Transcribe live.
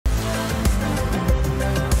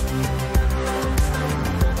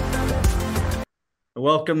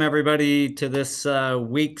Welcome, everybody, to this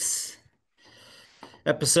week's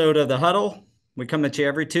episode of The Huddle. We come at you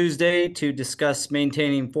every Tuesday to discuss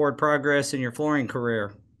maintaining forward progress in your flooring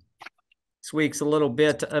career. This week's a little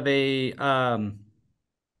bit of a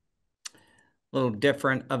little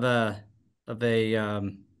different of a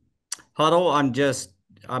huddle.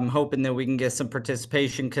 I'm hoping that we can get some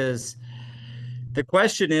participation because the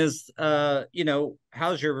question is,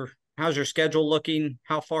 how's your schedule looking?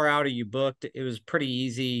 How far out are you booked? It was pretty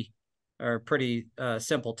easy or pretty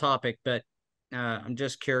simple topic, but I'm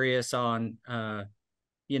just curious on how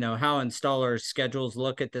installers' schedules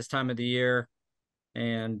look at this time of the year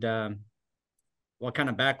and what kind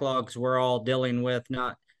of backlogs we're all dealing with,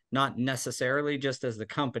 not necessarily just as the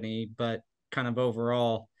company, but kind of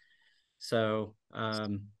overall. So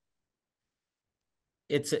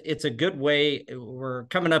it's a good way. We're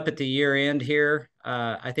coming up at the year end here.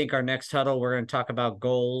 I think our next huddle, we're going to talk about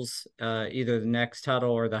goals, either the next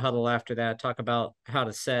huddle or the huddle after that, talk about how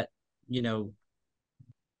to set,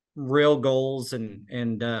 real goals.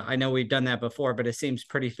 And I know we've done that before, but it seems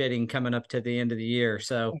pretty fitting coming up to the end of the year.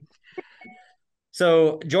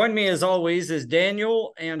 So join me as always is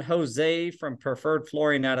Daniel and Jose from Preferred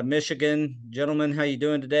Flooring out of Michigan. Gentlemen, how you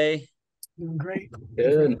doing today? Doing great.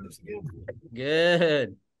 Good.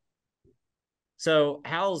 Good. So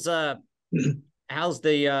how's the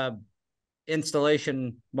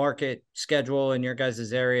installation market schedule in your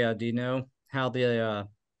guys' area? Do you know how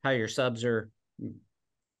your subs are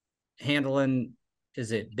handling?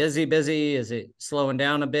 Is it busy? Is it slowing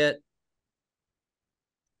down a bit?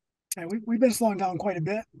 Yeah, we've been slowing down quite a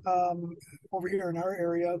bit over here in our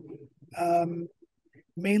area. Um,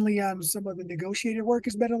 Mainly on some of the negotiated work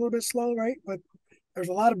has been a little bit slow, right? But there's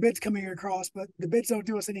a lot of bids coming across, but the bids don't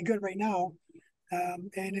do us any good right now.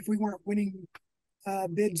 And if we weren't winning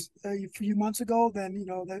bids a few months ago, then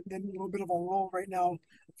then a little bit of a lull right now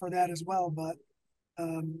for that as well. But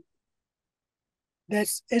um,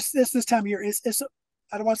 it's this time of year. It's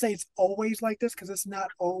I don't want to say it's always like this because it's not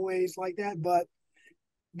always like that, but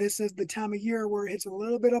this is the time of year where it's a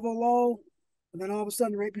little bit of a lull. And then all of a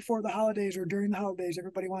sudden, right before the holidays or during the holidays,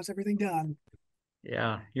 everybody wants everything done.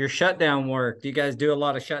 Yeah, your shutdown work. Do you guys do a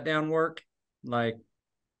lot of shutdown work? Like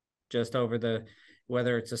just over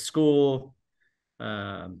whether it's a school,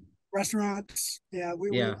 um, Restaurants, yeah,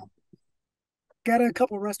 we yeah, got a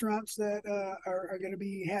couple of restaurants that are going to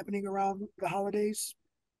be happening around the holidays.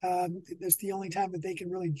 It's the only time that they can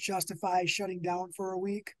really justify shutting down for a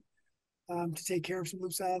week to take care of some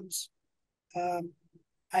loose ends. Um,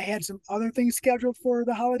 I had some other things scheduled for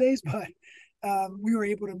the holidays, but we were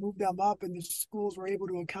able to move them up, and the schools were able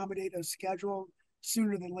to accommodate a schedule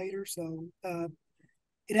sooner than later. So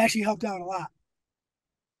it actually helped out a lot.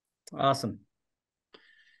 awesome.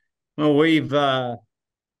 Well,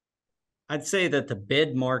 I'd say that the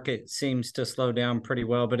bid market seems to slow down pretty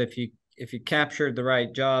well, but if you captured the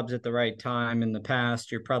right jobs at the right time in the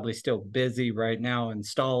past, you're probably still busy right now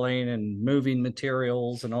installing and moving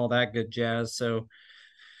materials and all that good jazz. So,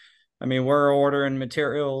 I mean, we're ordering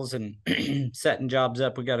materials and setting jobs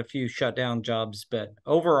up. We got a few shutdown jobs, but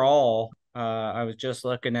overall, I was just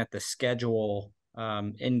looking at the schedule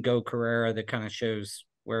in Go Carrera that kind of shows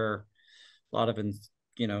where a lot of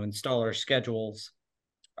installer schedules.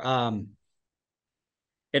 Um,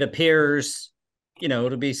 it appears,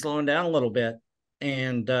 to be slowing down a little bit.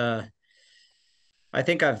 And I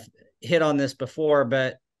think I've hit on this before,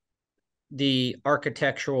 but the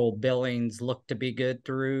architectural billings look to be good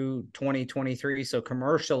through 2023. So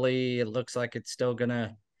commercially, it looks like it's still going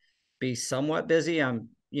to be somewhat busy. A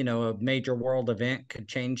major world event could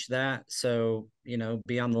change that. So,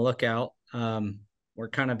 be on the lookout. We're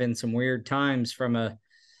kind of in some weird times from a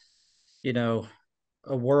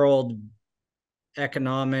world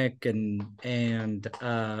economic and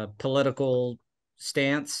political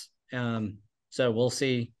stance. So we'll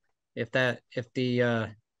see if the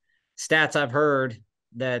stats I've heard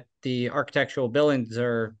that the architectural billings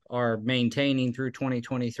are maintaining through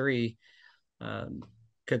 2023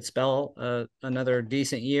 could spell another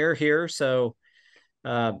decent year here. So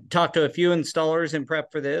talked to a few installers in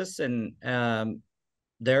prep for this, and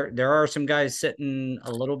there are some guys sitting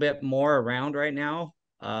a little bit more around right now.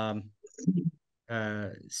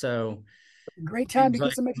 So Great time to seems get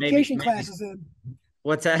like some maybe education classes in.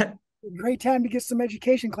 what's that? Great time to get some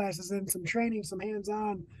education classes in, some training, some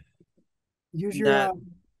hands-on. Use your That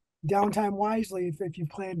downtime wisely if you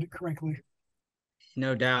planned it correctly.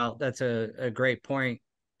 no doubt. That's a great point.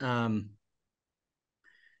 Um,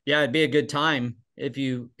 yeah, it'd be a good time if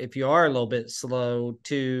you are a little bit slow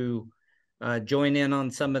to join in on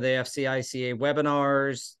some of the FCICA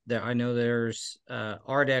webinars. That I know there's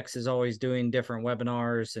Ardex is always doing different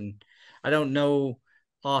webinars, and I don't know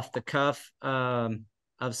off the cuff of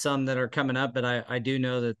some that are coming up, but I do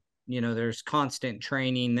know that, there's constant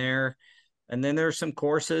training there. And then there's some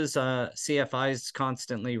courses. CFI is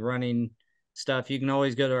constantly running stuff. You can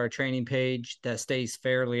always go to our training page that stays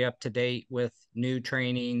fairly up to date with new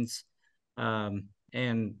trainings and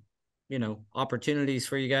opportunities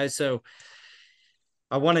for you guys. So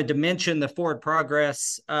I wanted to mention the Forward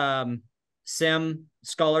Progress SIM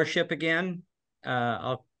scholarship again.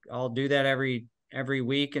 I'll do that every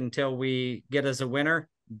week until we get us a winner.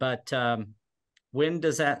 But when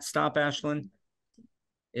does that stop, Ashlyn?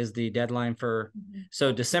 Is the deadline for,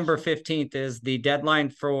 so December 15th is the deadline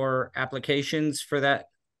for applications for that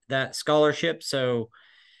scholarship. So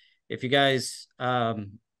if you guys know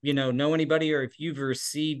anybody, or if you've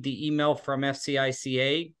received the email from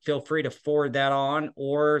FCICA, feel free to forward that on,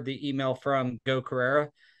 or the email from Go Carrera,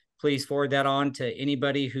 please forward that on to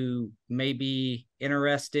anybody who may be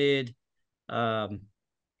interested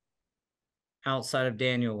outside of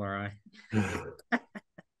Daniel or I.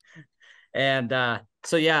 And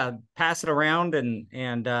so yeah, pass it around,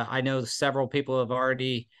 and I know several people have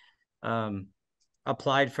already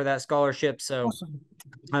applied for that scholarship, so awesome.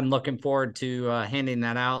 I'm looking forward to handing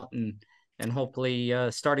that out and hopefully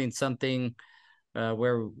starting something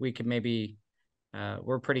where we can maybe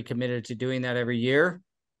we're pretty committed to doing that every year,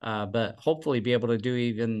 but hopefully be able to do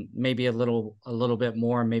even maybe a little bit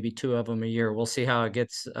more, maybe 2 of them a year. We'll see how it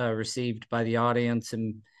gets received by the audience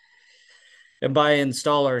and by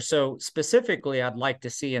installers. So specifically, I'd like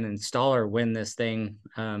to see an installer win this thing.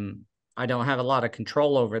 I don't have a lot of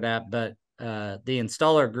control over that, but the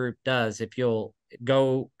installer group does. If you'll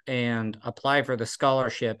go and apply for the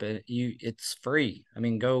scholarship, it's free. I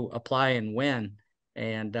mean, go apply and win,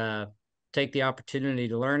 and take the opportunity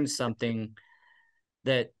to learn something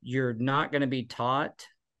that you're not going to be taught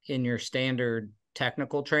in your standard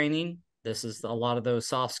technical training. This is a lot of those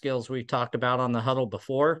soft skills we've talked about on the huddle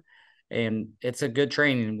before. And it's a good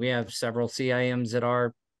training. We have several CIMs at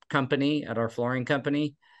our company, at our flooring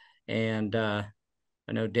company. And I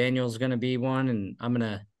know Daniel's going to be one, and I'm going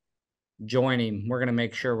to join him. We're going to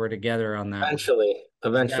make sure we're together on that. Eventually.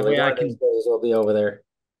 So that way I can, will be over there.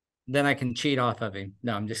 Then I can cheat off of him.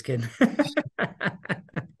 No, I'm just kidding.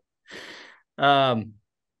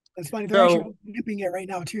 That's funny. They're actually nipping it right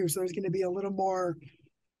now too. So there's going to be a little more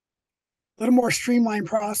streamlined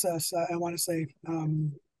process. I want to say,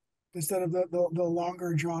 instead of the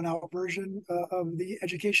longer drawn out version of the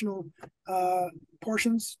educational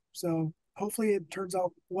portions. So hopefully it turns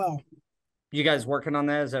out well. You guys working on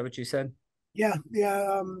that? Is that what you said? Yeah.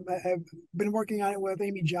 I've been working on it with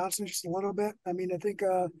Amy Johnson just a little bit. I mean, I think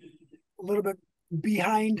a little bit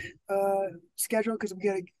behind schedule because we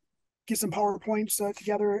got to get some PowerPoints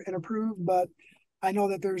together and approved. But I know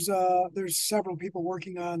that there's several people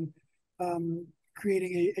working on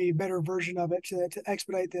creating a better version of it to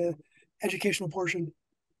expedite the educational portion.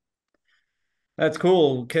 That's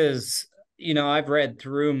cool because, I've read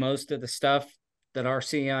through most of the stuff that our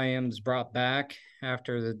CIMs brought back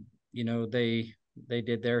after they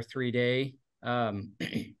did their 3-day.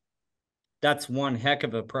 That's one heck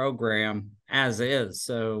of a program as is.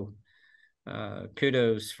 So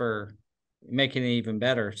kudos for making it even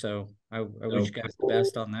better. So I wish you guys the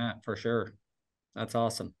best on that for sure. That's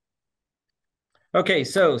awesome. Okay,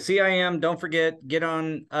 so CIM, don't forget, get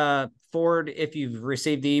on forward if you've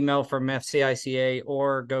received the email from FCICA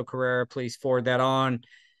or Go Carrera, please forward that on,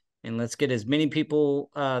 and let's get as many people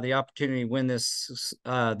the opportunity to win this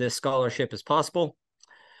scholarship as possible.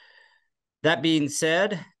 That being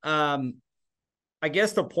said, I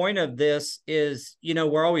guess the point of this is,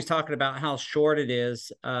 we're always talking about how short it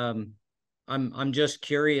is. I'm just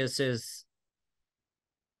curious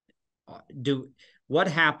what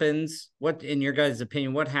happens, in your guys'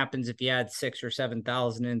 opinion, what happens if you add 6,000 or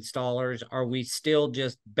 7,000 installers? Are we still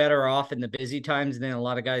just better off in the busy times than a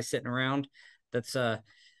lot of guys sitting around? That's a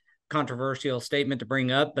controversial statement to bring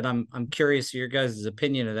up, but I'm curious your guys'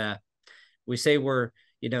 opinion of that. We say we're,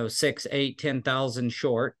 6, 8, 10,000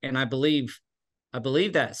 short, and I believe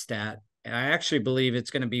that stat. And I actually believe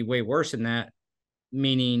it's going to be way worse than that,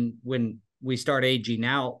 meaning when we start aging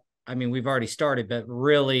out, I mean, we've already started, but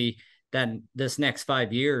really then this next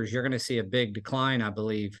 5 years, you're going to see a big decline, I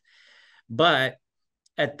believe. But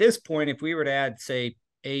at this point, if we were to add, say,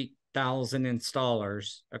 8,000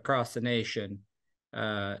 installers across the nation,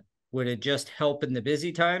 would it just help in the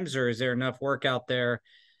busy times, or is there enough work out there?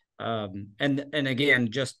 And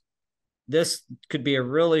again, just this could be a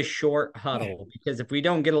really short huddle, because if we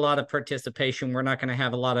don't get a lot of participation, we're not going to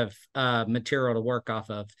have a lot of material to work off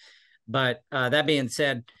of. But that being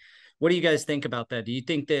said, what do you guys think about that? Do you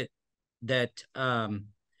think that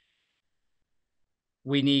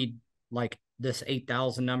we need like this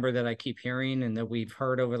 8,000 number that I keep hearing and that we've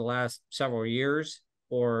heard over the last several years?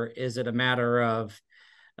 Or is it a matter of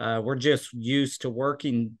we're just used to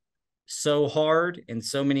working so hard and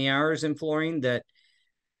so many hours in flooring that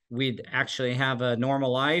we'd actually have a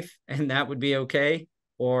normal life and that would be okay?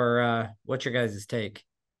 Or what's your guys' take?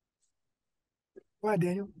 Go ahead,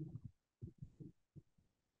 Daniel.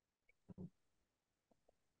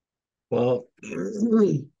 Well,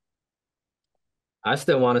 I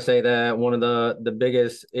still want to say that one of the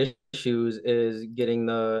biggest issues is getting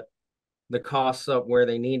the costs up where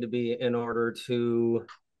they need to be in order to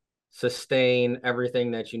sustain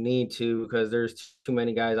everything that you need to, because there's too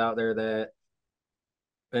many guys out there that,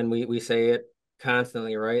 and we say it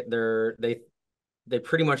constantly, right? They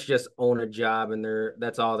pretty much just own a job, and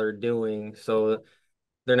that's all they're doing. So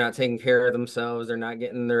they're not taking care of themselves. They're not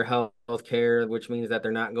getting their health care, which means that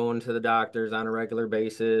they're not going to the doctors on a regular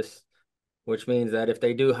basis, which means that if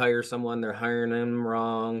they do hire someone, they're hiring them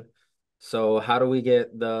wrong. So how do we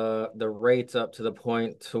get the rates up to the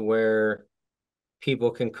point to where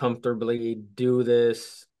people can comfortably do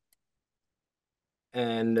this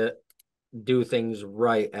and do things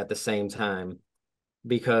right at the same time?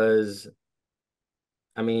 Because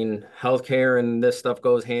I mean, healthcare and this stuff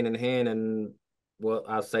goes hand in hand. And well,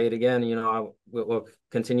 I'll say it again, I will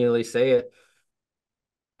continually say it.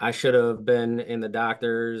 I should have been in the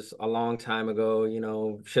doctors a long time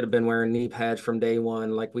ago, should have been wearing knee pads from day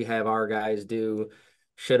one, like we have our guys do.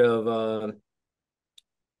 Should have,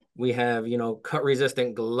 we have, cut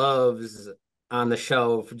resistant gloves on the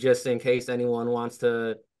shelf just in case anyone wants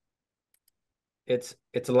to. It's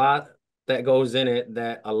a lot that goes in it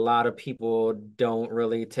that a lot of people don't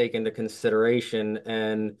really take into consideration.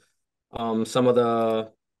 And some of the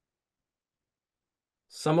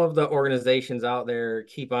organizations out there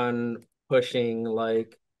keep on pushing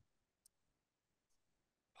like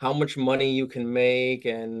how much money you can make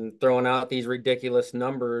and throwing out these ridiculous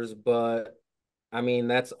numbers. But I mean,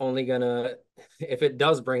 that's only gonna, if it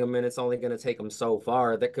does bring them in, it's only gonna take them so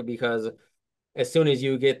far. That could, because as soon as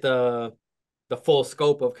you get the full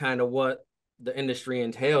scope of kind of what the industry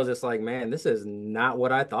entails, it's like, man, this is not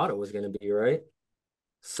what I thought it was going to be, right?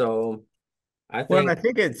 So I Well, I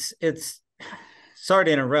think, think it's sorry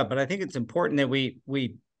to interrupt, but I think it's important that we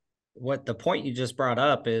what the point you just brought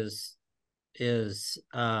up is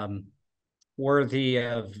worthy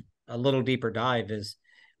of a little deeper dive. Is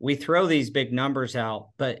we throw these big numbers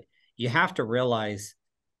out, but you have to realize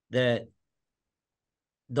that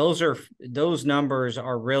those numbers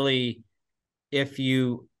are really, if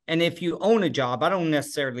you own a job, I don't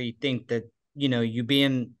necessarily think that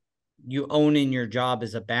you owning your job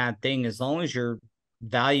is a bad thing, as long as you're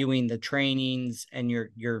valuing the trainings and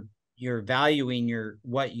you're valuing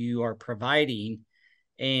what you are providing,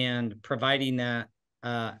 and providing that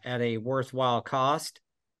at a worthwhile cost,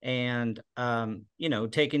 and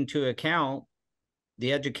take into account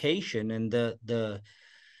the education and the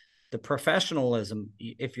professionalism.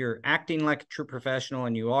 If you're acting like a true professional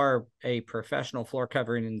and you are a professional floor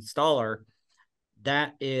covering installer,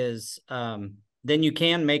 that is then you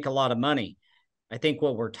can make a lot of money. I think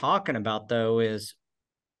what we're talking about though is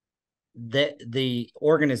that the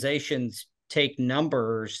organizations take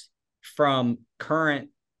numbers from current,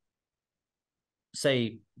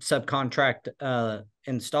 say, subcontract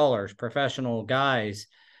installers, professional guys,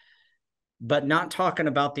 but not talking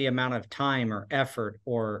about the amount of time or effort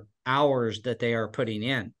or hours that they are putting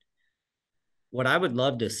in. What I would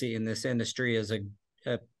love to see in this industry is a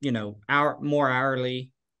more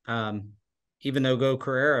hourly, even though Go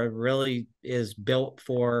Carrera really is built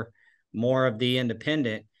for more of the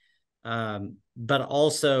independent, but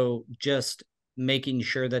also just making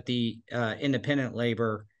sure that the independent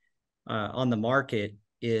labor on the market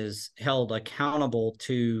is held accountable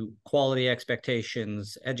to quality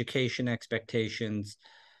expectations, education expectations,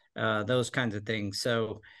 those kinds of things,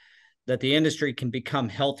 so that the industry can become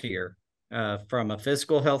healthier from a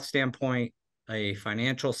physical health standpoint, a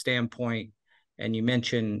financial standpoint. And you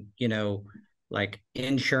mentioned, like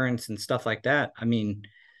insurance and stuff like that. I mean,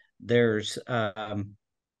 there's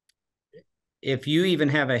if you even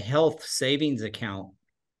have a health savings account,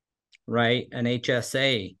 right, an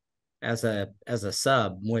HSA as a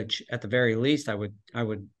sub, which at the very least I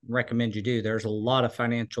would recommend you do. There's a lot of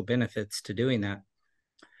financial benefits to doing that.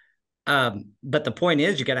 But the point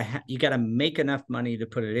is, you gotta make enough money to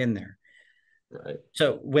put it in there. Right.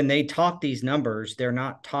 So when they talk these numbers, they're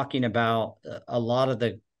not talking about a lot of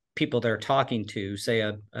the people they're talking to, say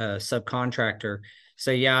a subcontractor,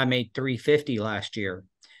 say, yeah, I made 350 last year.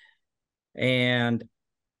 And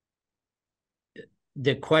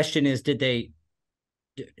the question is,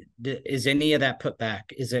 is any of that put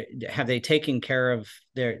back? Is it, have they taken care of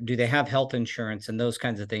do they have health insurance and those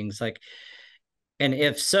kinds of things? Like, and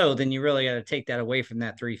if so, then you really got to take that away from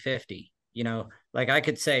that 350. Like I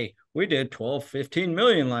could say we did 12, 15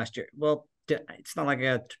 million last year. Well, it's not like I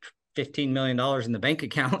got $15 million in the bank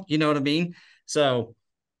account. You know what I mean? So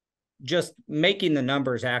just making the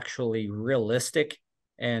numbers actually realistic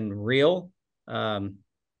and real.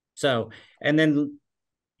 So, and then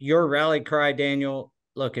your rally cry, Daniel,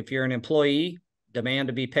 look, if you're an employee, demand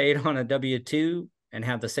to be paid on a W-2 and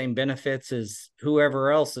have the same benefits as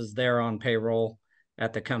whoever else is there on payroll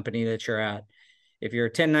at the company that you're at. If you're a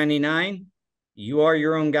 1099, you are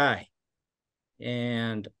your own guy,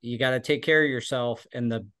 and you got to take care of yourself,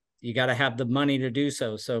 and you got to have the money to do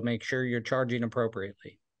so. So make sure you're charging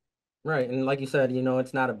appropriately. Right. And like you said,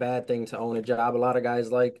 it's not a bad thing to own a job. A lot of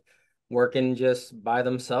guys like working just by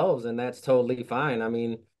themselves, and that's totally fine. I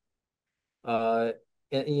mean, uh,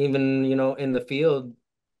 even, in the field,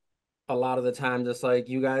 a lot of the times it's like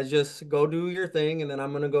you guys just go do your thing and then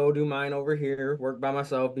I'm gonna go do mine over here, work by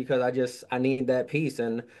myself because I need that peace.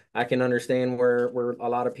 And I can understand where a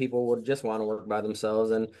lot of people would just want to work by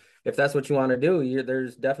themselves. And if that's what you want to do,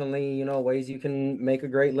 there's definitely, ways you can make a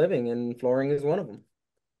great living, and flooring is one of them.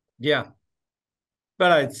 Yeah.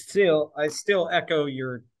 But I still echo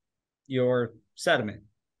your sentiment.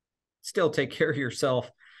 Still take care of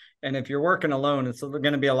yourself. And if you're working alone, it's going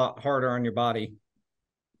to be a lot harder on your body.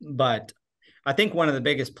 But I think one of the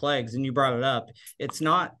biggest plagues, and you brought it up, it's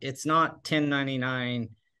not 1099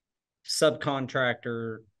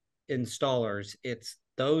 subcontractor installers. It's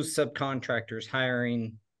those subcontractors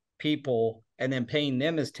hiring people and then paying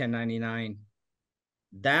them as 1099.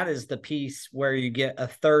 That is the piece where you get a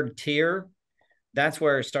third tier. That's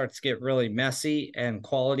where it starts to get really messy and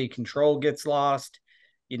quality control gets lost.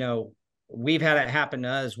 You know, we've had it happen to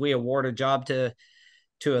us. We award a job to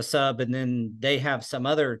a sub, and then they have some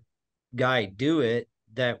other guy do it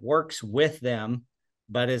that works with them,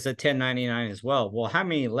 but is a 1099 as well. Well, how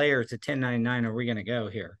many layers of 1099 are we going to go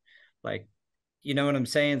here? Like, you know what I'm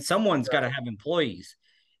saying? Someone's got to have employees.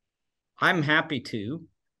 I'm happy to.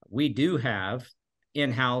 We do have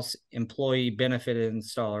in-house employee benefited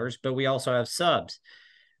installers, but we also have subs.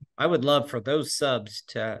 I would love for those subs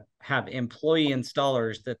to have employee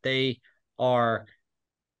installers that they are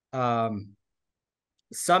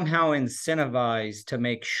somehow incentivized to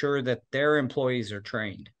make sure that their employees are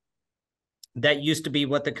trained. That used to be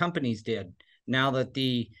what the companies did. Now that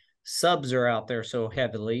the subs are out there so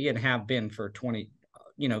heavily and have been for 20,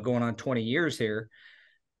 going on 20 years here,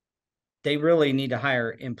 they really need to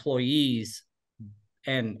hire employees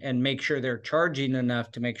and make sure they're charging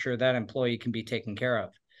enough to make sure that employee can be taken care of.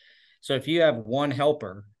 So if you have one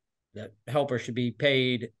helper, that helper should be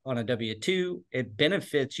paid on a W-2. It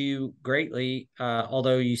benefits you greatly,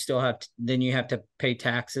 although you still then you have to pay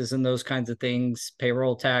taxes and those kinds of things,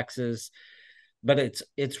 payroll taxes. But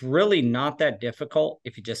it's really not that difficult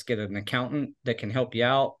if you just get an accountant that can help you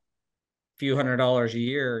out a few $100s a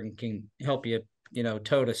year and can help you,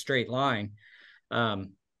 tote a straight line.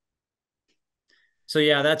 So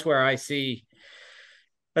yeah, that's where I see,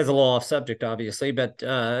 as a little off subject, obviously, but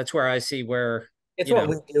that's where I see where, It's what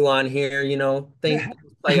we do on here, things Yeah.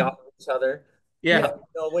 play off of each other. yeah,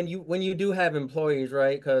 But when you do have employees,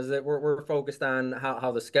 right? Because we're focused on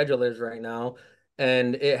how the schedule is right now,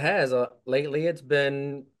 and it has lately it's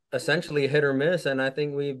been essentially hit or miss, and I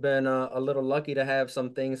think we've been a little lucky to have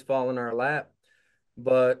some things fall in our lap.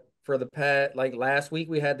 But for the past, like last week,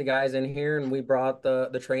 we had the guys in here and we brought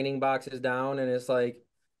the training boxes down, and it's like,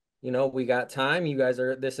 we got time. You guys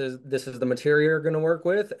are this is the material you're going to work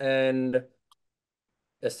with, and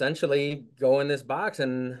essentially go in this box,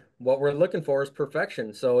 and what we're looking for is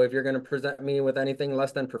perfection. So if you're going to present me with anything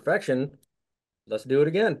less than perfection, let's do it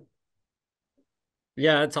again.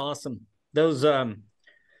 yeah, that's awesome. Those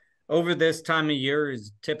over this time of year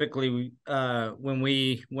is typically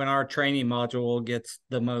when our training module gets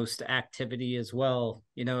the most activity as well.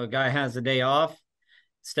 A guy has a day off,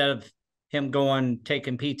 instead of him going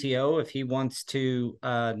taking PTO, if he wants to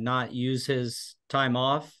not use his time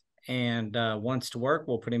off and wants to work,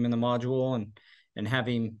 we'll put him in the module and have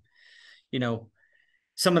him,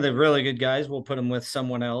 some of the really good guys, we'll put him with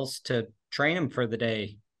someone else to train him for the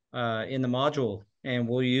day in the module, and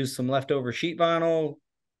we'll use some leftover sheet vinyl,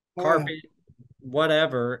 Oh yeah. carpet,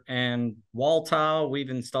 whatever, and wall tile. We've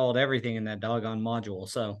installed everything in that doggone module.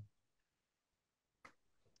 So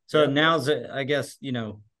So Yep. I guess,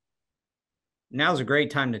 now's a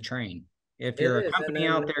great time to train. If It you're a is. And company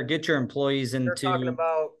out then there, get your employees you're talking into.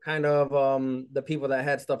 about kind of the people that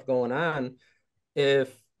had stuff going on.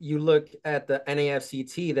 If you look at the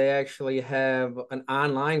NAFCT, they actually have an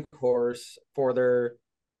online course for their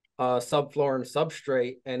subfloor and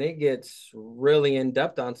substrate, and it gets really in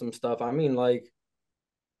depth on some stuff. I mean, like,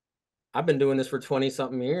 I've been doing this for 20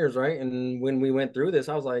 something years, right? And when we went through this,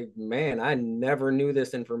 I was like, man, I never knew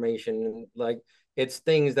this information. Like, it's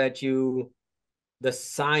things that the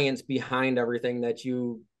science behind everything that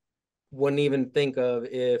you wouldn't even think of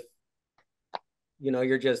if,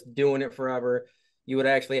 you're just doing it forever. You would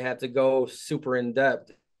actually have to go super in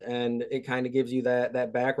depth. And it kind of gives you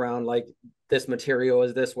that background, like, this material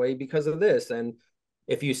is this way because of this. And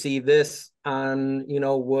if you see this on,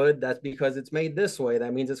 wood, that's because it's made this way.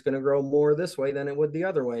 That means it's going to grow more this way than it would the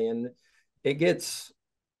other way. And it gets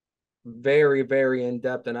very, very in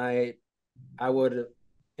depth. And I would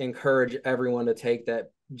encourage everyone to take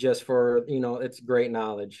that just for, it's great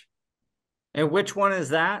knowledge. And which one is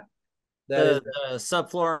that? That is, The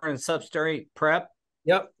subfloor and substrate prep.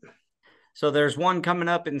 yep. So there's one coming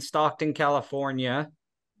up in Stockton, California.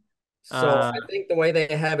 So I think the way they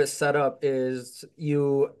have it set up is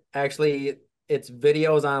it's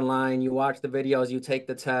videos online. You watch the videos, you take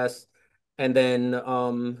the test, and then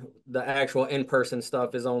the actual in-person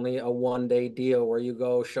stuff is only a 1 day deal where you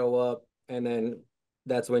go show up, and then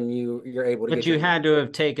that's when you're able to But get you had to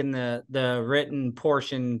have taken the written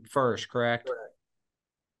portion first, correct? Correct.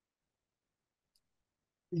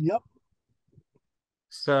 Yep.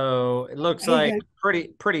 So it looks Hey, like guys.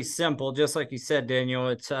 pretty simple, just like you said, Daniel.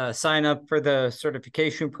 It's sign up for the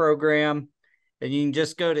certification program, and you can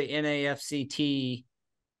just go to nafct.com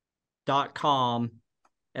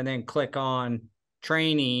and then click on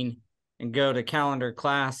training and go to calendar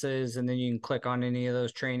classes, and then you can click on any of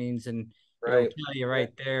those trainings, and it'll Right. tell you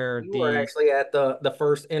right there You were actually at the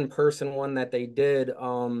first in-person one that they did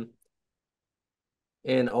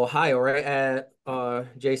in Ohio, right at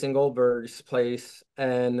Jason Goldberg's place,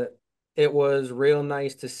 and it was real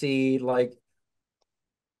nice to see, like,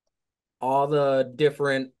 all the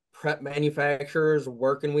different prep manufacturers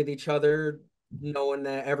working with each other, knowing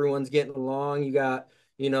that everyone's getting along. You got,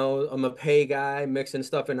 a Mapei guy mixing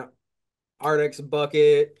stuff in an Ardex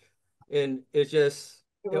bucket, and it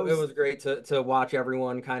was great to watch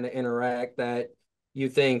everyone kind of interact. That you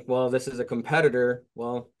think, well, this is a competitor.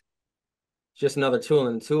 Well, it's just another tool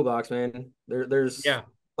in the toolbox, man. There's yeah.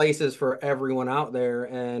 places for everyone out there,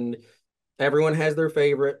 and everyone has their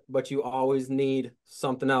favorite, but you always need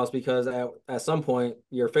something else because at some point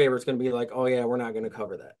your favorite's going to be like, oh yeah, we're not going to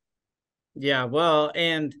cover that. Yeah, well,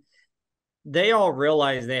 and they all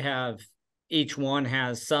realize each one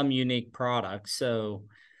has some unique products. So,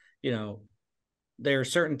 there are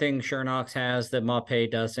certain things Shernox has that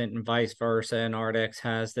Mapei doesn't, and vice versa, and Ardex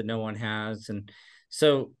has that no one has. And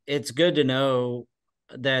so it's good to know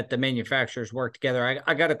that the manufacturers work together.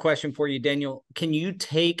 I got a question for you, Daniel. Can you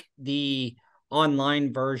take the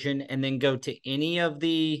online version and then go to any of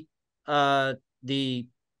the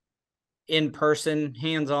in-person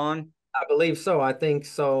hands-on? I believe so. I think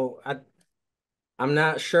so. I'm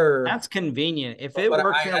not sure, That's convenient. If it but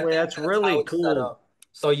works that I way, think that's that's how really it's set cool. up.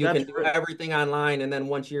 So you That's can do everything online, and then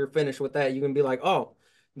once you're finished with that, you can be like, oh,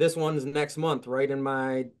 this one's next month, right in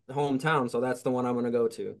my hometown. So that's the one I'm going to go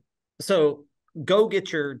to. so go get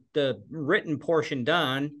the written portion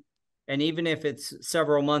done, and even if it's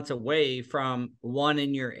several months away from one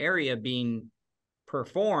in your area being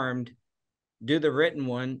performed, do the written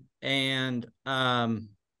one and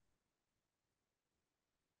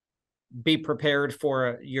be prepared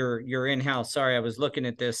for your in-house. Sorry, I was looking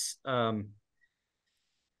at this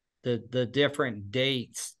the different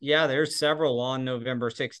dates. Yeah, there's several on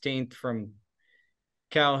November 16th from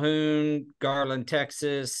Calhoun, Garland,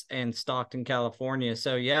 Texas, and Stockton, California.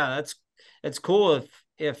 So yeah, that's cool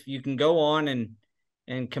if you can go on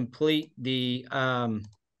and complete the online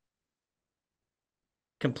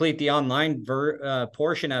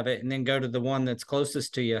portion of it, and then go to the one that's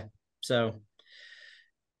closest to you. So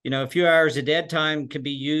a few hours of dead time can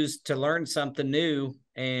be used to learn something new,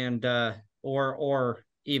 and or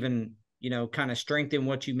even kind of strengthen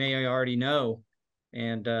what you may already know,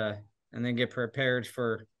 and then get prepared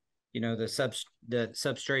for the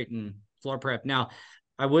substrate and floor prep. Now,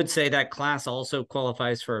 I would say that class also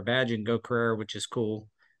qualifies for a badge in Go Career, which is cool.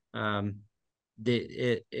 The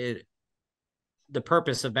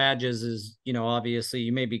purpose of badges is, obviously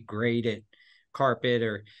you may be great at carpet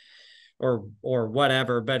or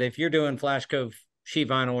whatever, but if you're doing Flash Cove sheet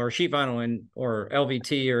vinyl or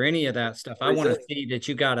LVT or any of that stuff, I want to see that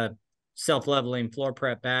you got self-leveling floor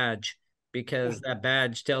prep badge, because that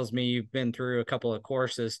badge tells me you've been through a couple of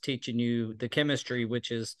courses teaching you the chemistry,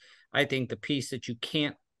 which is, I think, the piece that you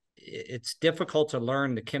can't, it's difficult to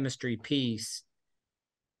learn the chemistry piece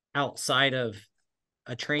outside of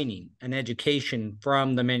a training, an education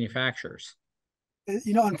from the manufacturers.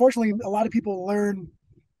 Unfortunately, a lot of people learn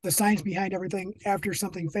the science behind everything after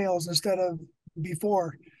something fails instead of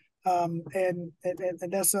before. And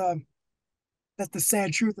that's the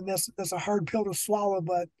sad truth, and that's a hard pill to swallow.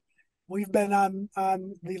 But we've been on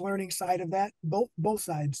the learning side of that, both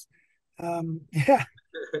sides. Yeah,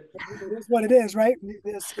 it is what it is, right?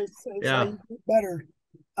 It's Yeah. how you get better.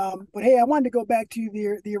 But hey, I wanted to go back to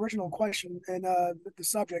the original question and the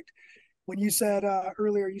subject. When you said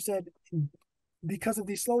earlier, you said, because of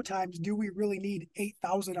these slow times, do we really need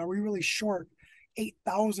 8,000? Are we really short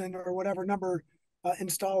 8,000 or whatever number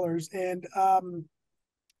installers? And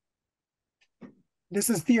this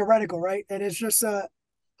is theoretical, right? And it's just,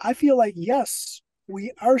 I feel like, yes,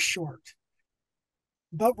 we are short,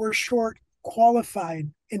 but we're short qualified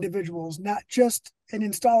individuals, not just an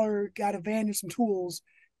installer got a van and some tools.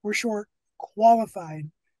 We're short qualified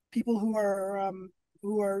people who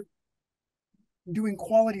are doing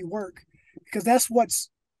quality work, because that's what's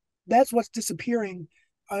disappearing,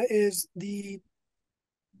 is the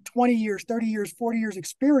 20 years, 30 years, 40 years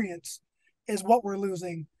experience is what we're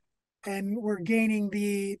losing. And we're gaining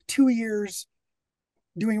the 2 years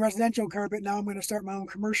doing residential carpet. Now I'm going to start my own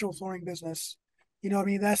commercial flooring business. You know what I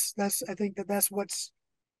mean? That's I think that's what's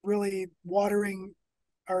really watering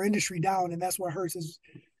our industry down, and that's what hurts. Is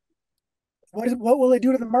what will it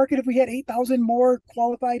do to the market if we had 8,000 more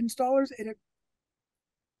qualified installers?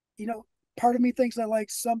 Part of me thinks that like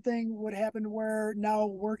something would happen where now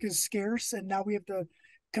work is scarce and now we have to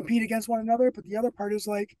compete against one another. But the other part is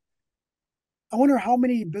like, I wonder how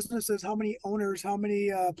many businesses, how many owners, how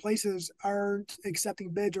many places aren't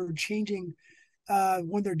accepting bids or changing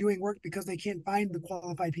when they're doing work because they can't find the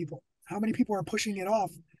qualified people. How many people are pushing it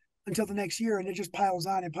off until the next year, and it just piles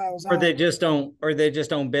on and piles on. Or they just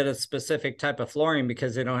don't bid a specific type of flooring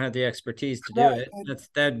because they don't have the expertise to do it.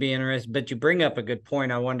 That'd be interesting. But you bring up a good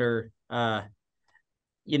point. I wonder, when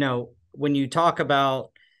you talk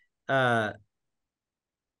about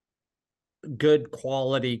good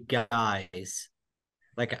quality guys,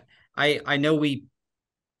 like I know we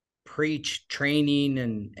preach training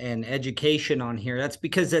and education on here. That's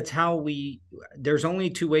because that's how there's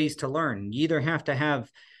only two ways to learn. You either have to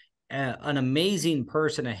have an amazing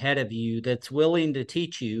person ahead of you that's willing to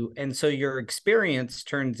teach you, and so your experience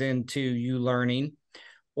turns into you learning,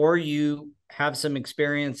 or you have some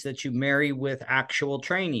experience that you marry with actual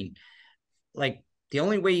training. Like, the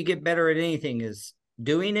only way you get better at anything is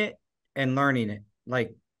doing it and learning it,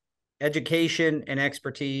 like education and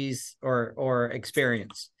expertise or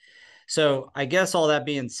experience. So I guess all that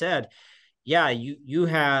being said, yeah, you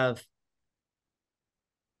have,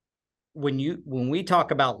 when we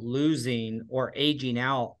talk about losing or aging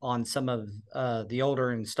out on some of the older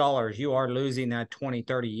installers, you are losing that 20,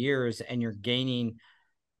 30 years, and you're gaining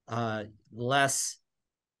less,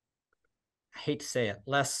 I hate to say it,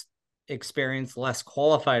 less experience, less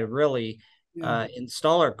qualified, really,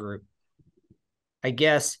 installer group. I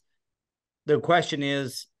guess the question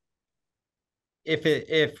is,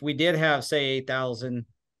 if we did have, say, 8,000,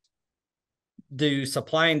 do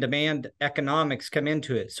supply and demand economics come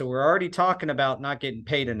into it? So we're already talking about not getting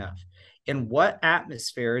paid enough. In what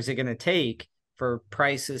atmosphere is it going to take for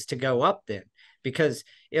prices to go up then? Because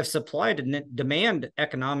if supply and demand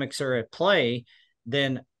economics are at play,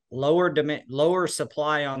 then lower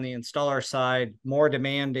supply on the installer side, more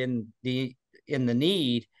demand in the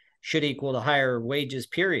need should equal to higher wages,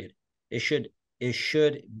 period. It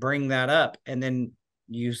should bring that up. And then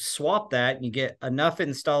you swap that and you get enough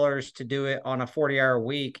installers to do it on a 40-hour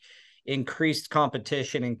week, increased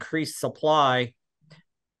competition, increased supply.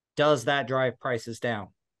 Does that drive prices down?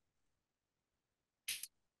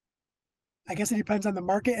 I guess it depends on the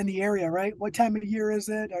market and the area, right? What time of year is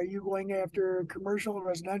it? Are you going after commercial,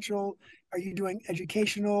 residential? Are you doing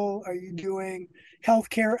educational? Are you doing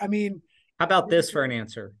healthcare? I mean, how about this for an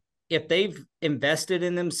answer? If they've invested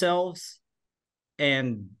in themselves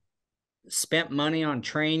and spent money on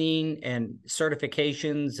training and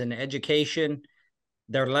certifications and education,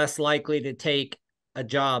 they're less likely to take a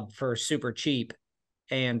job for super cheap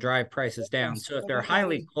and drive prices down. So if they're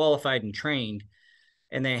highly qualified and trained,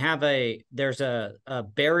 and they have there's a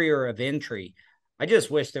barrier of entry. I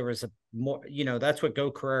just wish there was a more, that's what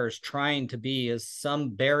Go Carrera is trying to be, is some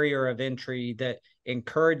barrier of entry that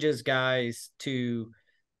encourages guys and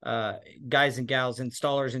gals,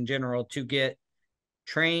 installers in general, to get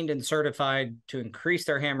trained and certified to increase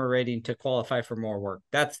their hammer rating to qualify for more work.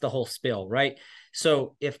 That's the whole spiel, right?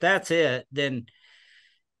 So if that's it, then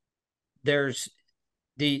there's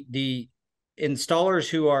the installers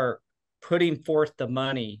who are putting forth the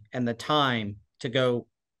money and the time to go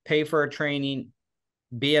pay for a training,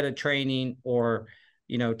 be at a training, or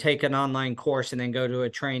take an online course and then go to a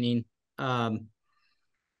training.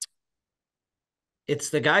 It's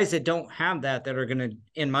the guys that don't have that are going to,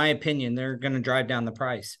 in my opinion, they're going to drive down the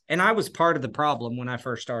price. And I was part of the problem when I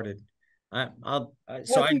first started. I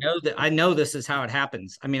know this is how it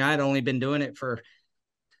happens. I mean, I'd only been doing it for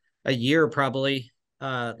a year, probably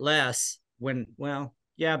less.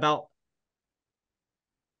 About,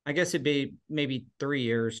 I guess it'd be maybe 3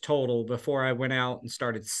 years total before I went out and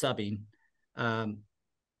started subbing. I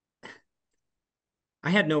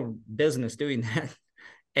had no business doing that.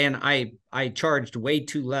 And I charged way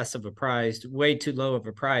too low of a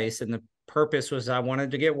price. And the purpose was I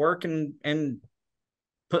wanted to get work and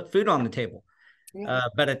put food on the table. Yeah.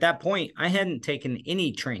 But at that point, I hadn't taken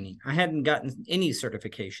any training. I hadn't gotten any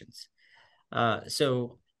certifications.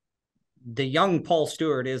 So the young Paul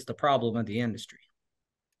Stewart is the problem of the industry.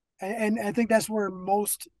 And I think that's where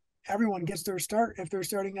everyone gets their start if they're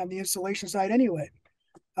starting on the installation side anyway.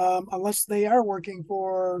 Unless they are working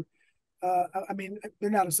for, I mean,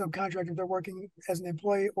 they're not a subcontractor. They're working as an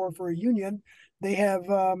employee or for a union. They have,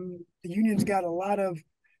 the union's got a lot of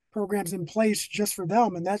programs in place just for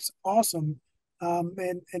them, and that's awesome.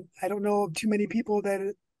 And I don't know of too many people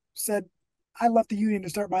that said, I left the union to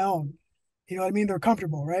start my own. You know what I mean? They're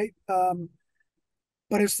comfortable, right?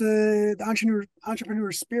 But it's the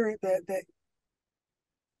entrepreneur spirit that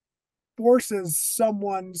forces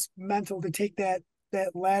someone's mental to take that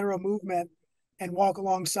lateral movement and walk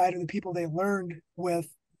alongside of the people they learned with,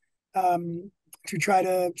 to try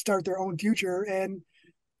to start their own future. And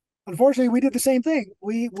unfortunately, we did the same thing.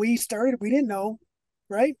 We started, we didn't know,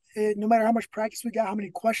 right? No matter how much practice we got, how many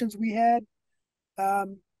questions we had,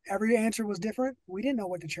 every answer was different. We didn't know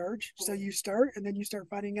what to charge. So you start, and then you start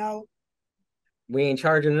finding out we ain't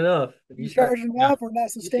charging enough. You charging enough, we're not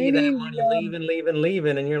sustaining. You see that money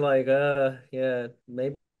leaving, and you're like, yeah,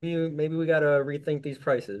 maybe we gotta rethink these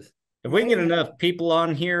prices. If we can get enough people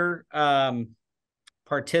on here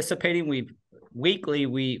participating,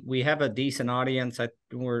 we have a decent audience.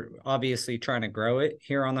 We're obviously trying to grow it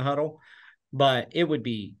here on the Huddle, but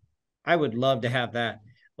I would love to have that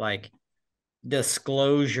like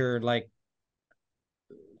disclosure, like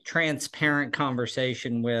transparent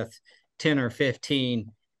conversation with 10 or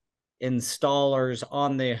 15 installers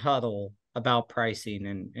on the Huddle about pricing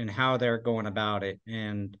and how they're going about it.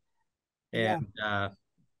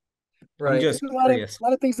 Right. I'm just curious. A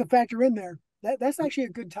lot of things to factor in there. That's actually a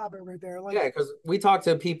good topic right there. Yeah, because we talk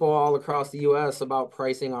to people all across the U.S. about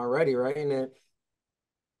pricing already, right?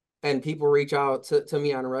 And people reach out to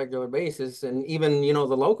me on a regular basis, and even the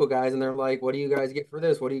local guys, and they're like, "What do you guys get for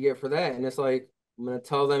this? What do you get for that?" And it's like, I'm gonna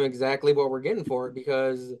tell them exactly what we're getting for it,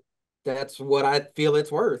 because that's what I feel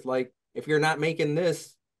it's worth. Like, if you're not making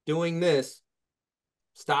this, doing this,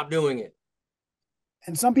 stop doing it.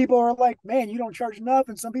 And some people are like, man, you don't charge enough.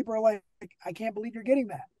 And some people are like, I can't believe you're getting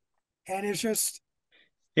that. And it's just.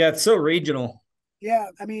 Yeah, it's so regional. Yeah,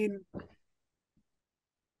 I mean.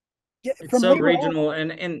 It's so regional.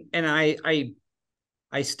 And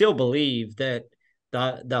I still believe that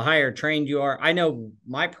the higher trained you are, I know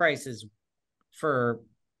my prices for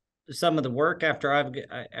some of the work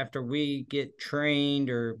after we get trained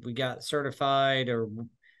or we got certified or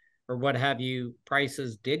what have you,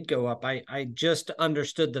 prices did go up. I just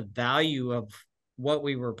understood the value of what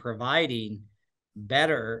we were providing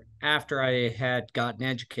better after I had gotten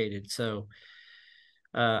educated. So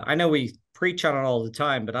I know we preach on it all the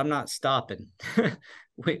time, but I'm not stopping.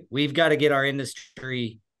 We've got to get our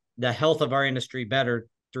industry, the health of our industry, better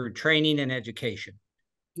through training and education.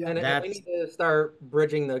 Yeah, and we need to start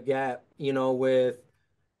bridging the gap,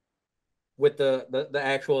 with the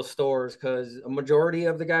actual stores, because a majority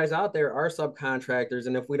of the guys out there are subcontractors,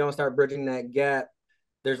 and if we don't start bridging that gap,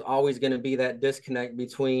 there's always going to be that disconnect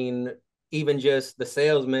between even just the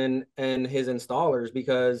salesman and his installers,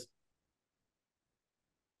 because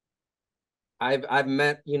I've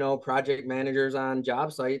met project managers on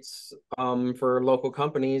job sites for local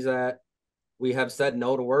companies that we have said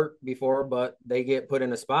no to work before, but they get put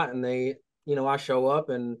in a spot, and they, I show up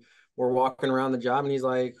and we're walking around the job, and he's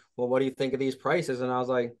like, well, what do you think of these prices? And I was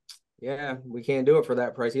like, yeah, we can't do it for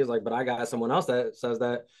that price. He was like, but I got someone else that says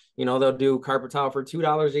that, they'll do carpet tile for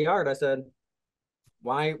 $2 a yard. I said,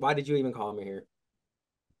 why did you even call me here?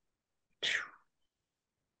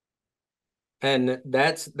 And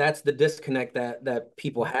that's the disconnect that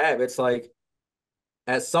people have. It's like,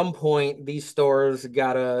 at some point these stores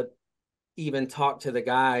gotta even talk to the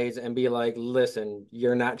guys and be like, listen,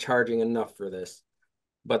 you're not charging enough for this.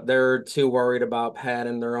 But they're too worried about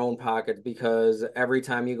padding their own pockets, because every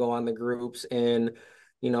time you go on the groups and,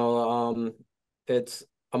 you know, it's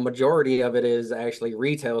a majority of it is actually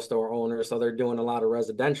retail store owners. So they're doing a lot of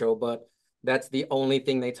residential, but that's the only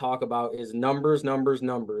thing they talk about is numbers, numbers,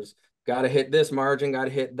 numbers. Got to hit this margin, got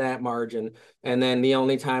to hit that margin. And then the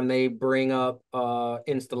only time they bring up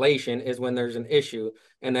installation is when there's an issue.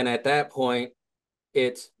 And then at that point,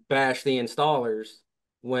 it's bash the installers,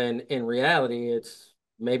 when in reality, it's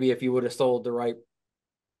maybe if you would have sold the right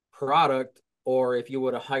product, or if you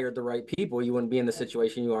would have hired the right people, you wouldn't be in the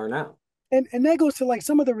situation you are now. And that goes to like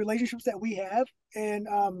some of the relationships that we have, and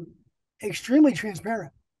extremely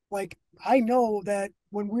transparent. Like I know that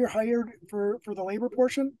when we're hired for the labor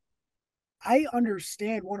portion, I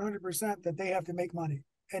understand 100% that they have to make money,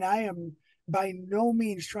 and I am by no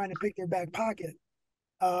means trying to pick their back pocket.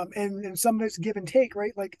 And some of it's give and take,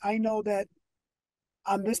 right? Like I know that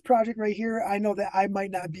on this project right here, I know that I might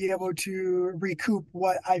not be able to recoup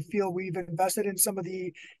what I feel we've invested in some of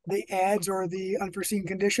the ads or the unforeseen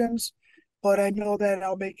conditions, but I know that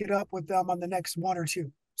I'll make it up with them on the next one or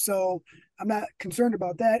two. So I'm not concerned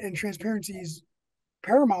about that. And transparency is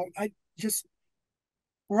paramount. I just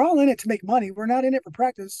we're all in it to make money. We're not in it for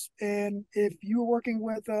practice. And if you're working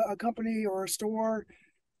with a company or a store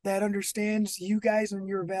that understands you guys and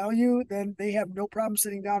your value, then they have no problem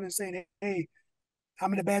sitting down and saying, "Hey,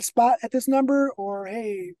 I'm in a bad spot at this number," or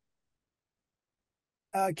 "Hey,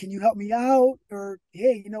 can you help me out?" Or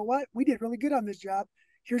 "Hey, you know what? We did really good on this job.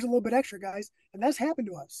 Here's a little bit extra, guys." And that's happened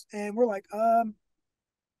to us. And we're like,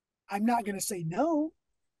 I'm not going to say no.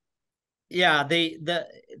 Yeah,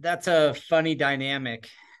 that's a funny dynamic.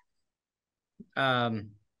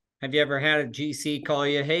 Have you ever had a GC call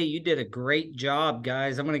you, "Hey, you did a great job,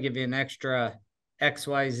 guys. I'm going to give you an extra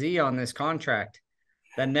XYZ on this contract"?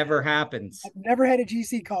 That never happens. I've never had a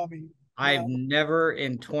GC call me. I've never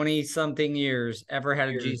in 20 something years ever had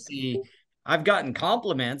a GC. I've gotten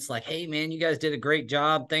compliments like, "Hey man, you guys did a great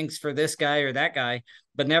job. Thanks for this guy or that guy,"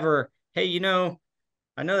 but never, "Hey,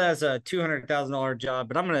 I know that's a $200,000 job,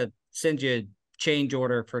 but I'm going to send you a change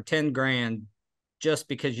order for 10 grand just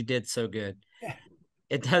because you did so good."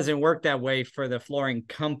 It doesn't work that way for the flooring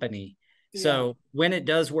company. Yeah. So when it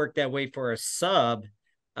does work that way for a sub,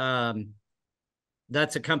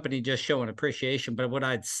 that's a company just showing appreciation. But what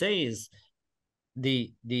I'd say is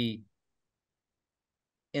the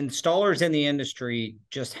installers in the industry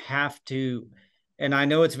just have to, and I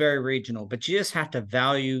know it's very regional, but you just have to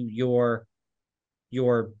value your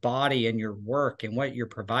body and your work and what you're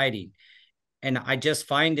providing. And I just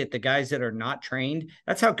find it, the guys that are not trained,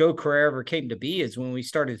 that's how Go Career ever came to be, is when we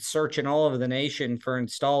started searching all over the nation for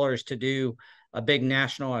installers to do a big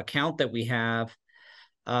national account that we have.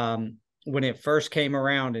 When it first came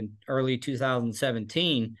around in early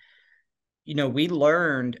 2017, we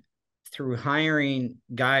learned through hiring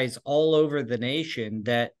guys all over the nation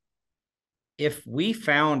that if we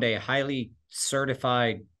found a highly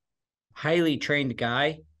certified, highly trained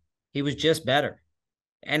guy, he was just better.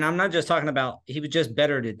 And I'm not just talking about he was just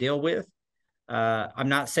better to deal with. I'm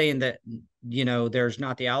not saying that, there's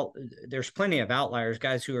plenty of outliers,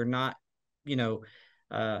 guys who are not,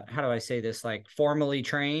 how do I say this? Like formally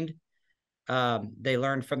trained. They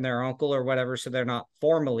learned from their uncle or whatever, so they're not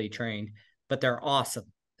formally trained, but they're awesome.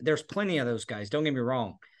 There's plenty of those guys. Don't get me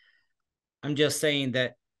wrong. I'm just saying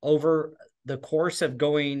that over the course of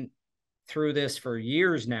going through this for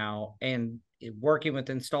years now and working with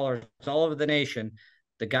installers all over the nation,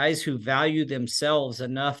 the guys who value themselves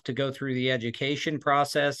enough to go through the education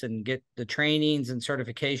process and get the trainings and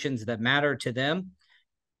certifications that matter to them,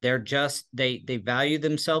 they value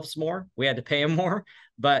themselves more. We had to pay them more,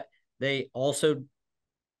 but they also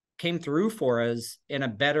came through for us in a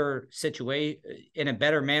better situation, in a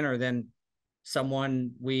better manner than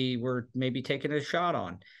someone we were maybe taking a shot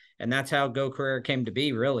on. And that's how Go Career came to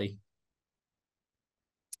be, really.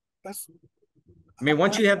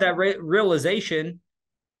 Once you have that realization,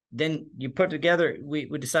 then you put together, we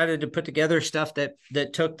decided to put together stuff that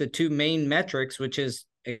took the two main metrics, which is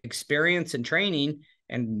experience and training,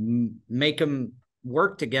 and make them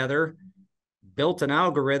work together, built an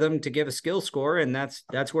algorithm to give a skill score. And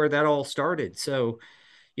that's where that all started. So,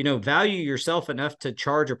 value yourself enough to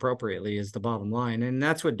charge appropriately is the bottom line. And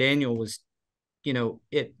that's what Daniel was,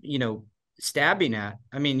 stabbing at.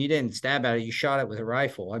 You didn't stab at it. You shot it with a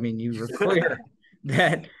rifle. You were clear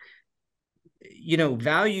that,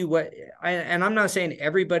 value what, and I'm not saying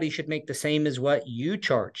everybody should make the same as what you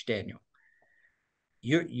charge, Daniel.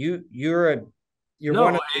 You're you're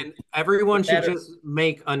one No, of and everyone the should better. just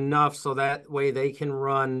make enough so that way they can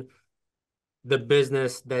run the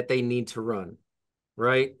business that they need to run,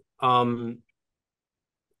 right?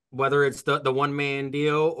 Whether it's the one man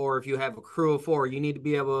deal or if you have a crew of four, you need to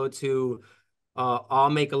be able to all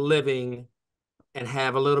make a living and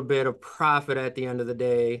have a little bit of profit at the end of the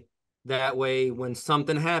day. That way, when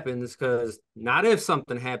something happens, because not if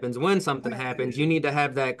something happens, when something happens, you need to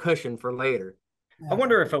have that cushion for later. I Yeah.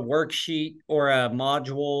 wonder if a worksheet or a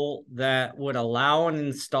module that would allow an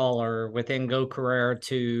installer within Go Carrera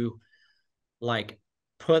to like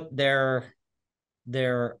put their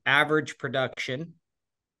average production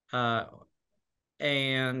uh,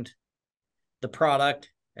 and the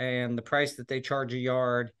product and the price that they charge a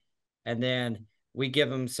yard, and then we give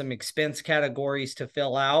them some expense categories to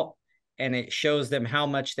fill out, and it shows them how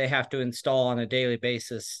much they have to install on a daily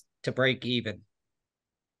basis to break even,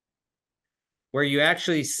 where you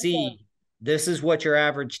actually see this is what your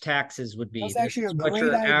average taxes would be. That's This actually is a what great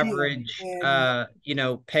your idea. average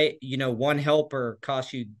And pay, one helper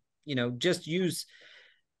costs you, just use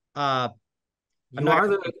I'm You not are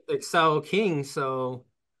gonna, the Excel king, so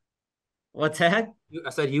what's that? I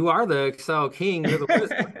said you are the Excel king. You're the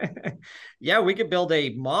wizard. Yeah, we could build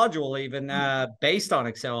a module even based on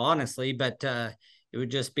Excel, honestly, but it would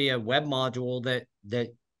just be a web module that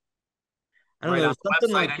I don't Right know, on the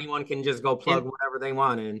something website, like anyone can just go plug in, whatever they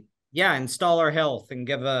want in. yeah, installer health and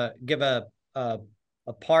give a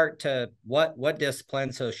a part to what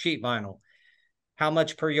discipline. So sheet vinyl. How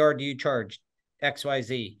much per yard do you charge?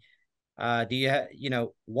 XYZ. Do you have,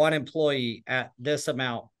 one employee at this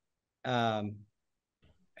amount? Um,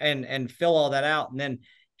 and fill all that out. And then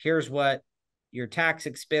here's what your tax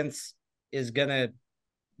expense is gonna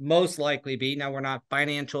most likely be. Now, we're not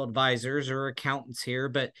financial advisors or accountants here,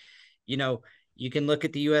 but you can look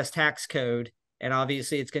at the US tax code, and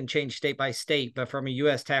obviously it's going to change state by state, but from a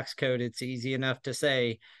US tax code, it's easy enough to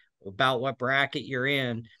say about what bracket you're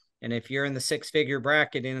in. And if you're in the 6-figure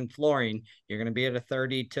bracket in flooring, you're going to be at a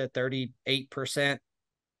 30 to 38%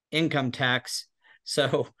 income tax.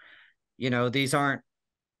 So, these aren't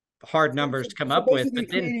hard numbers to come so up with, basically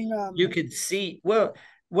but then creating you could see, well,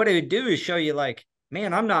 what it would do is show you like,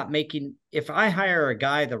 man, I'm not making, if I hire a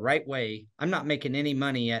guy the right way, I'm not making any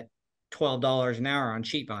money at $12 an hour on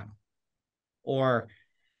sheet vinyl, or,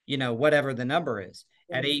 whatever the number is.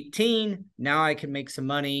 At 18, now I can make some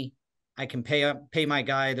money. I can pay my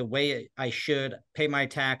guy the way I should, pay my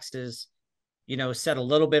taxes, set a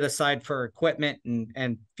little bit aside for equipment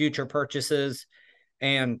and future purchases,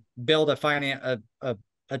 and build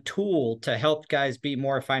a tool to help guys be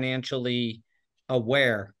more financially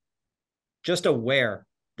aware, just aware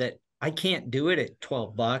that I can't do it at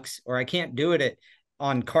 $12, or I can't do it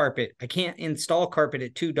on carpet. I can't install carpet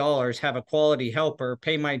at $2, have a quality helper,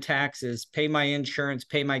 pay my taxes, pay my insurance,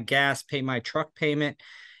 pay my gas, pay my truck payment,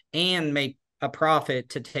 and make a profit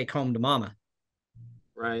to take home to mama.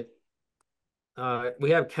 Right. We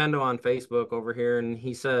have Kendall on Facebook over here, and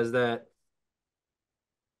he says that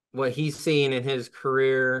what he's seen in his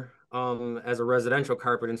career as a residential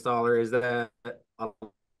carpet installer is that a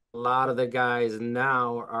lot of the guys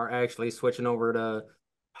now are actually switching over to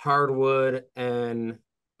hardwood and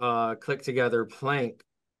click together plank,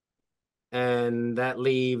 and that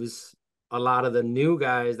leaves a lot of the new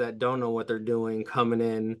guys that don't know what they're doing coming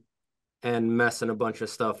in and messing a bunch of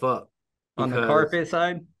stuff up On the because carpet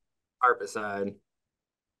side, carpet side.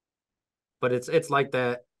 But it's like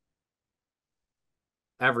that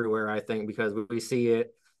everywhere, I think, because we see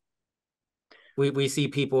it. We see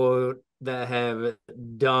people that have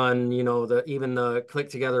done, even the click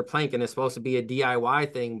together plank, and it's supposed to be a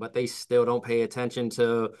DIY thing, but they still don't pay attention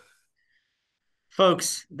to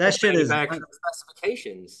folks, that the shit is, manufacturer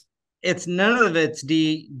specifications. it's none of it's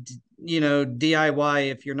DIY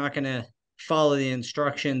if you're not going to follow the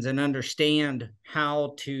instructions and understand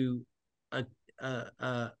how to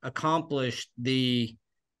accomplish the,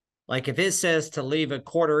 like, if it says to leave a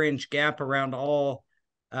 1/4 inch gap around all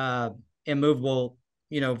immovable,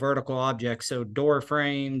 vertical objects, so door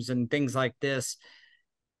frames and things like this,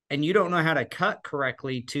 and you don't know how to cut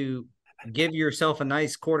correctly to give yourself a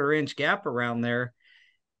nice 1/4 inch gap around there.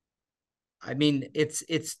 I mean, it's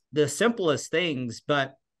the simplest things,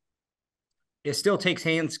 but it still takes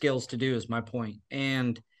hand skills to do, is my point.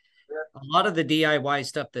 And a lot of the DIY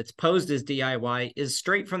stuff that's posed as DIY is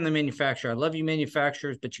straight from the manufacturer. I love you,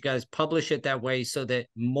 manufacturers, but you guys publish it that way so that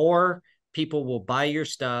more people will buy your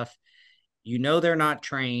stuff. They're not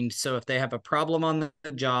trained. So if they have a problem on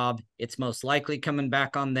the job, it's most likely coming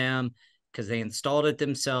back on them because they installed it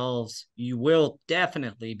themselves. You will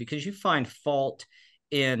definitely, because you find fault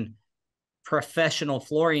in professional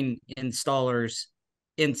flooring installers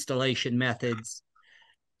installation methods,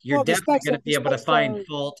 you're Well, definitely going to be the able to specs find are,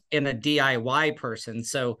 fault in a DIY person.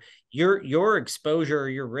 So your exposure,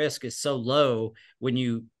 your risk is so low when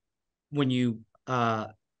you when you uh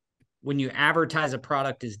when you advertise a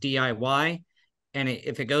product as DIY, and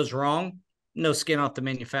if it goes wrong, no skin off the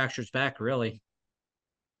manufacturer's back, really.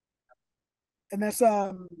 and that's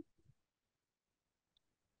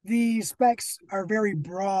the specs are very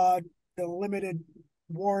broad. The limited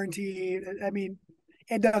warranty. I mean,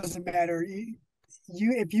 it doesn't matter.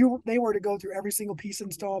 If they were to go through every single piece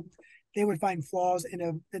installed, they would find flaws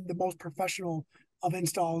in the most professional of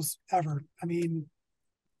installs ever. I mean,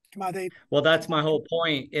 come on, Well, that's my whole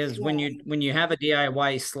point is yeah, when you have a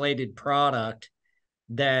DIY slated product,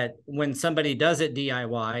 that when somebody does it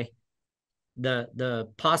DIY, the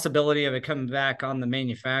possibility of it coming back on the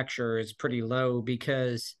manufacturer is pretty low,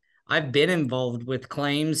 because I've been involved with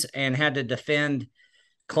claims and had to defend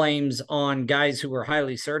claims on guys who were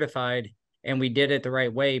highly certified, and we did it the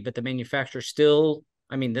right way, but the manufacturer still,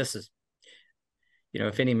 I mean, this is,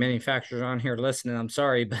 if any manufacturers on here listening, I'm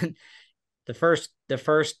sorry, but the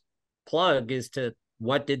first plug is to,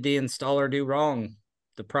 what did the installer do wrong?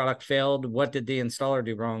 The product failed. What did the installer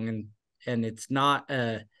do wrong? And it's not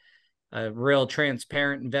a real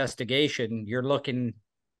transparent investigation. You're looking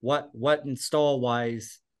what install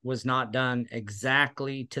wise was not done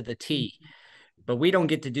exactly to the T. But we don't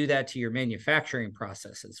get to do that to your manufacturing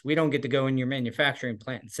processes. We don't get to go in your manufacturing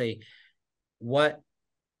plant and say what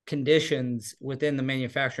conditions within the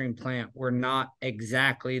manufacturing plant were not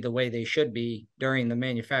exactly the way they should be during the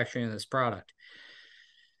manufacturing of this product.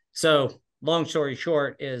 So long story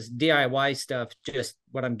short is DIY stuff, just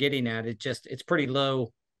what I'm getting at, it's pretty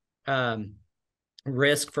low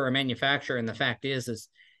risk for a manufacturer. And the fact is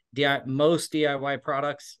most DIY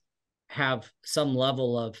products have some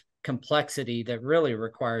level of complexity that really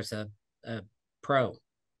requires a pro.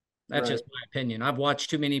 That's Right. just my opinion. I've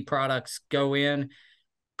watched too many products go in,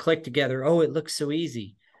 click together. Oh, it looks so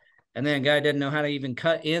easy. And then a guy didn't know how to even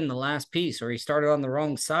cut in the last piece, or he started on the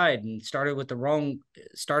wrong side and started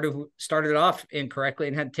off incorrectly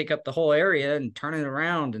and had to take up the whole area and turn it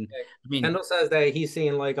around. And I mean, Kendall says that he's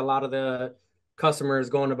seeing like a lot of the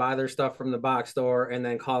customers going to buy their stuff from the box store and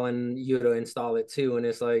then calling you to install it too. And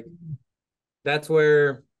it's like, that's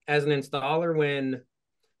where, as an installer,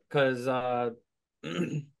 because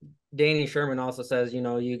Danny Sherman also says,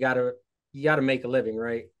 you gotta make a living,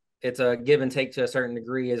 right? It's a give and take to a certain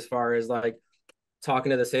degree as far as like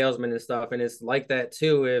talking to the salesman and stuff. And it's like that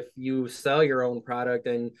too. If you sell your own product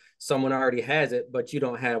and someone already has it, but you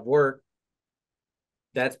don't have work,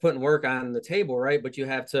 that's putting work on the table, right? But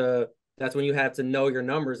that's when you have to know your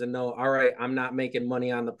numbers and know, all right, I'm not making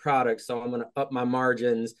money on the product, so I'm going to up my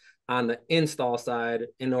margins on the install side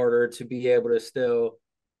in order to be able to still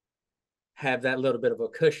have that little bit of a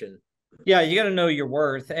cushion. yeah, you got to know your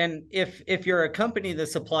worth. And if you're a company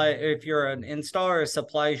that if you're an installer that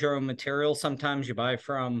supplies your own material, sometimes you buy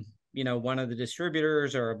from, one of the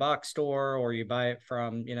distributors or a box store, or you buy it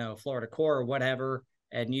from, Florida Core or whatever,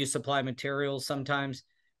 and you supply materials sometimes.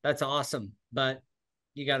 That's awesome. But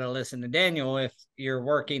you got to listen to Daniel. If you're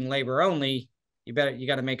working labor only, you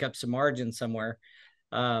got to make up some margin somewhere.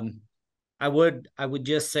 I would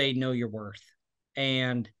just say know your worth.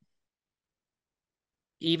 And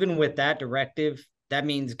even with that directive, that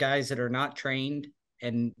means guys that are not trained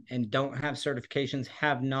and don't have certifications,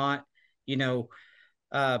 have not,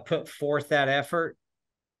 put forth that effort.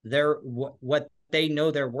 What they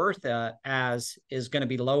know their worth as is going to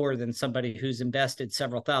be lower than somebody who's invested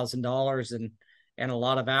several $1,000s and a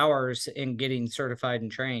lot of hours in getting certified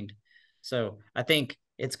and trained. So I think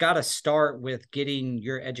it's got to start with getting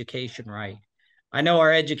your education right. I know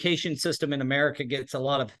our education system in America gets a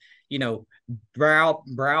lot of,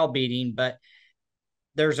 browbeating, but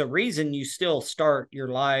there's a reason you still start your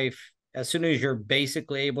life as soon as you're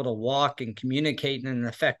basically able to walk and communicate in an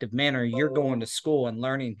effective manner. You're going to school and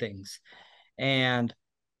learning things. And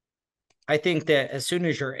I think that as soon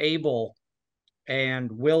as you're able and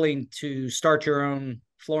willing to start your own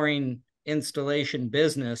flooring installation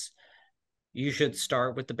business, you should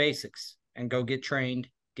start with the basics and go get trained,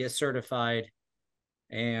 get certified,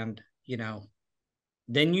 and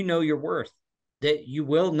then your worth. That you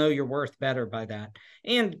will know your worth better by that.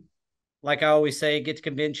 And like I always say, get to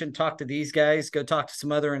convention, talk to these guys, go talk to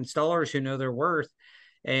some other installers who know their worth,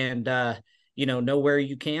 and know where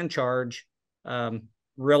you can charge.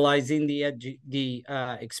 Realizing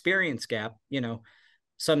the experience gap.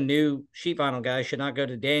 Some new sheet vinyl guy should not go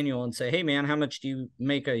to Daniel and say, "Hey man, how much do you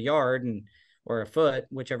make a yard or a foot,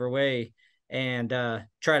 whichever way," and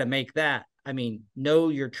try to make that. I mean, know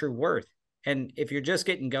your true worth. And if you're just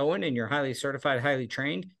getting going and you're highly certified, highly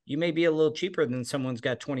trained, you may be a little cheaper than someone's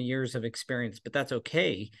got 20 years of experience, but that's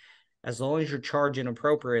okay, as long as you're charging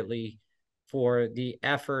appropriately for the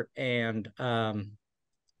effort and time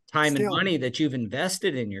and money that you've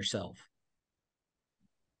invested in yourself.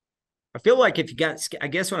 I feel like if you got, I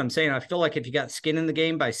guess what I'm saying, I feel like if you got skin in the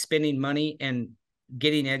game by spending money and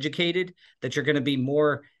getting educated, that you're going to be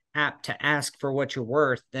more apt to ask for what you're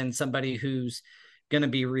worth than somebody who's going to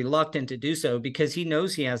be reluctant to do so because he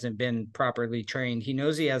knows he hasn't been properly trained. He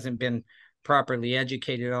knows he hasn't been properly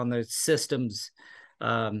educated on the systems,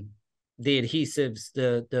 the adhesives,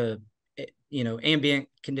 the ambient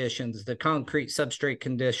conditions, the concrete substrate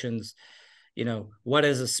conditions, what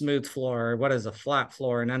is a smooth floor, what is a flat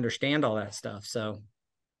floor, and understand all that stuff. So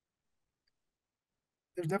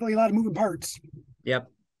there's definitely a lot of moving parts. Yep.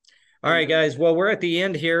 All right, guys. Well, we're at the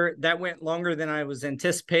end here. That went longer than I was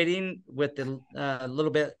anticipating with the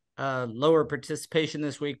little bit lower participation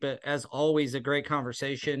this week, but as always, a great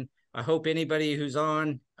conversation. I hope anybody who's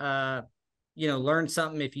on, learned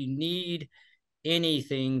something. If you need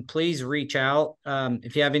anything, please reach out.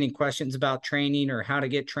 If you have any questions about training or how to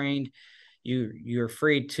get trained, you're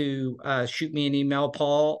free to shoot me an email,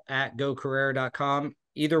 paul@gocarrera.com.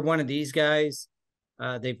 Either one of these guys,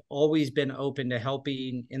 they've always been open to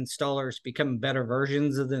helping installers become better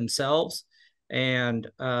versions of themselves and,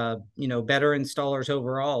 better installers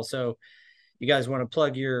overall. So you guys want to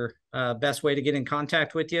plug your best way to get in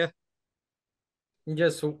contact with you?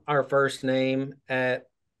 Just our first name at,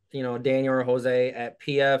 Daniel or Jose at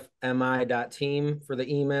pfmi.team for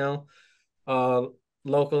the email.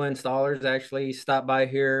 Local installers actually stop by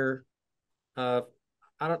here. I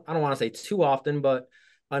don't want to say too often, but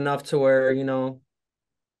enough to where,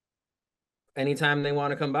 anytime they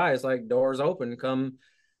want to come by, it's like doors open. Come.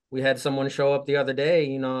 We had someone show up the other day,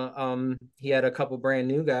 he had a couple brand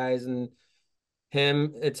new guys, and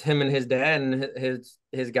it's him and his dad and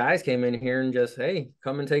his guys came in here and just, hey,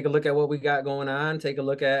 come and take a look at what we got going on. Take a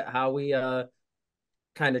look at how we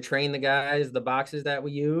kind of train the guys, the boxes that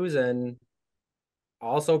we use. And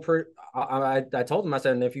also I told him, I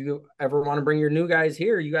said, and if you ever want to bring your new guys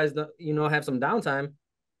here, you guys, have some downtime,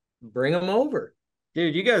 bring them over.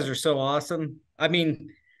 Dude, you guys are so awesome. I mean,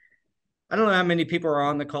 I don't know how many people are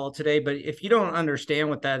on the call today, but if you don't understand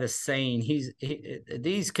what that is saying,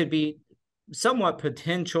 these could be somewhat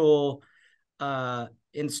potential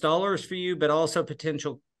installers for you, but also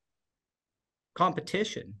potential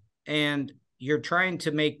competition. And you're trying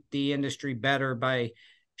to make the industry better by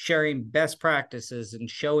sharing best practices and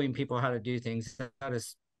showing people how to do things. That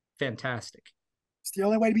is fantastic. It's the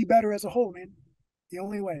only way to be better as a whole, man. The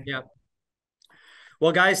only way. Yep.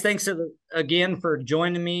 Well, guys, thanks again for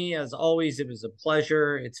joining me. As always, it was a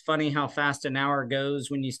pleasure. It's funny how fast an hour goes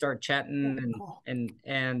when you start chatting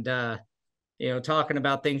and talking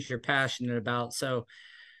about things you're passionate about. So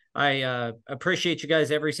I appreciate you guys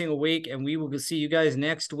every single week, and we will see you guys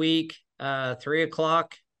next week,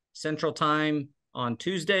 3:00 Central Time on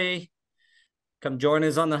Tuesday. Come join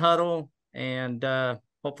us on the huddle, and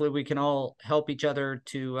hopefully we can all help each other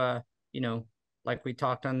to, like we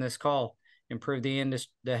talked on this call, improve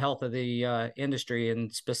the health of the industry,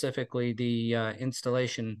 and specifically the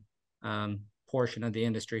installation portion of the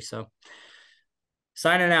industry. So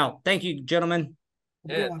signing out. Thank you, gentlemen.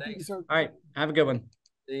 Yeah, thanks. All right. Have a good one.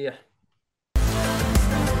 See ya.